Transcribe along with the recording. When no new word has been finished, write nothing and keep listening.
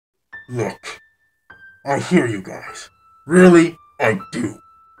Look, I hear you guys. Really, I do.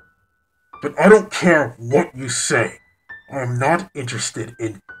 But I don't care what you say. I am not interested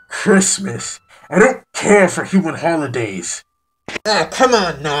in Christmas. I don't care for human holidays. Ah, come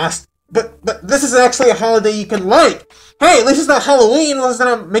on, Nos. But this is actually a holiday you can like. Hey, at least it's not Halloween. At least it's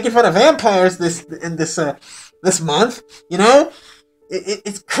not making fun of vampires this month. You know,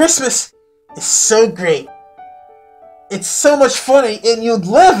 it's Christmas. It's so great. It's so much funny, and you'd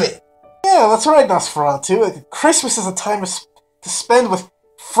love it. Yeah, that's right, Nosferatu. Christmas is a time to spend with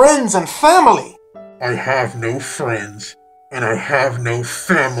friends and family. I have no friends, and I have no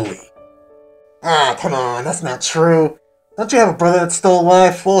family. Ah, come on, that's not true. Don't you have a brother that's still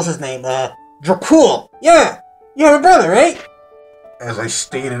alive? What was his name? Dracul. Yeah, you have a brother, right? As I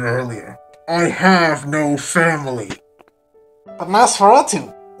stated earlier, I have no family. But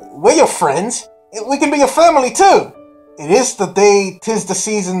Nosferatu, we're your friends. We can be your family too. It is the day, 'tis the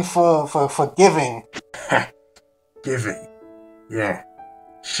season for giving. Ha! Giving. Yeah,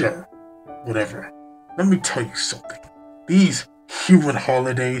 sure. Whatever. Let me tell you something. These human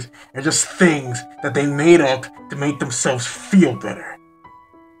holidays are just things that they made up to make themselves feel better.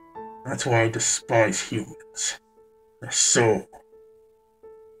 That's why I despise humans. They're so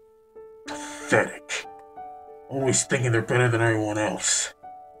pathetic. Always thinking they're better than everyone else.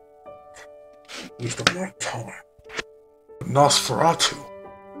 Waste of my time. Nosferatu.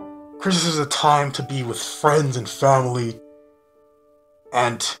 Christmas is a time to be with friends and family.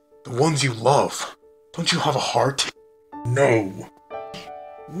 And the ones you love. Don't you have a heart? No.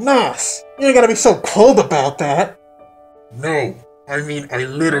 Nos, you ain't gotta be so cold about that. No. I mean, I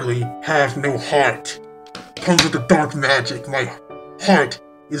literally have no heart. Comes with the dark magic. My heart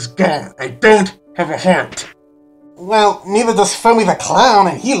is gone. I don't have a heart. Well, neither does Foamy the Clown,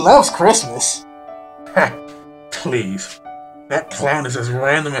 and he loves Christmas. Ha! Please. That clown is as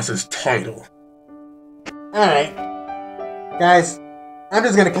random as his title. Alright. Guys, I'm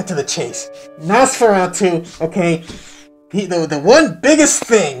just gonna cut to the chase. Nosferatu, okay? The one biggest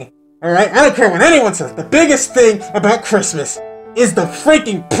thing, alright? I don't care what anyone says. The biggest thing about Christmas is the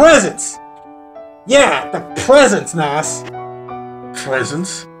freaking presents! Yeah, the presents, Nos.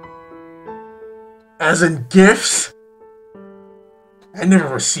 Presents? As in gifts? I never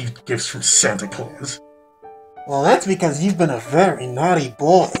received gifts from Santa Claus. Well, that's because you've been a very naughty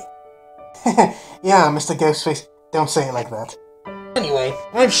boy. Yeah, Mr. Ghostface, don't say it like that. Anyway,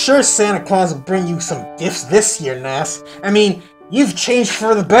 I'm sure Santa Claus will bring you some gifts this year, Nos. I mean, you've changed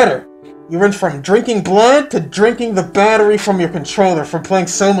for the better. You went from drinking blood to drinking the battery from your controller from playing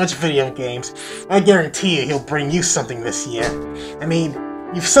so much video games. I guarantee you he'll bring you something this year. I mean,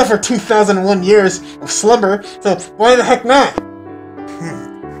 you've suffered 2001 years of slumber, so why the heck not?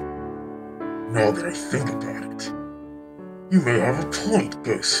 Now that I think about it, you may have a point,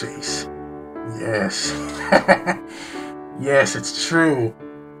 Ghostface. Yes. Yes, it's true.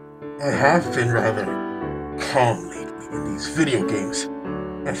 I have been rather calm lately, and these video games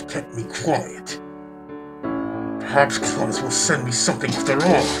have kept me quiet. Perhaps Claus will send me something after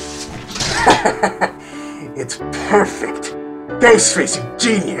all. It's perfect! Ghostface, you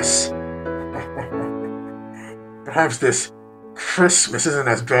genius! Perhaps this Christmas isn't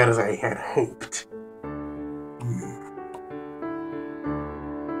as bad as I had hoped.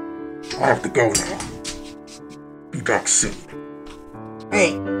 I have to go now. Be back soon.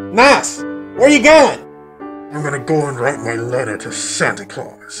 Hey, Nos! Where you going? I'm gonna go and write my letter to Santa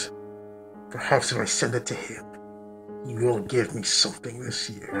Claus. Perhaps if I send it to him, he will give me something this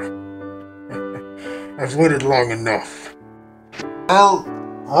year. I've waited long enough. Well,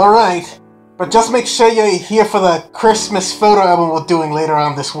 alright. But just make sure you're here for the Christmas photo album we're doing later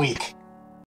on this week.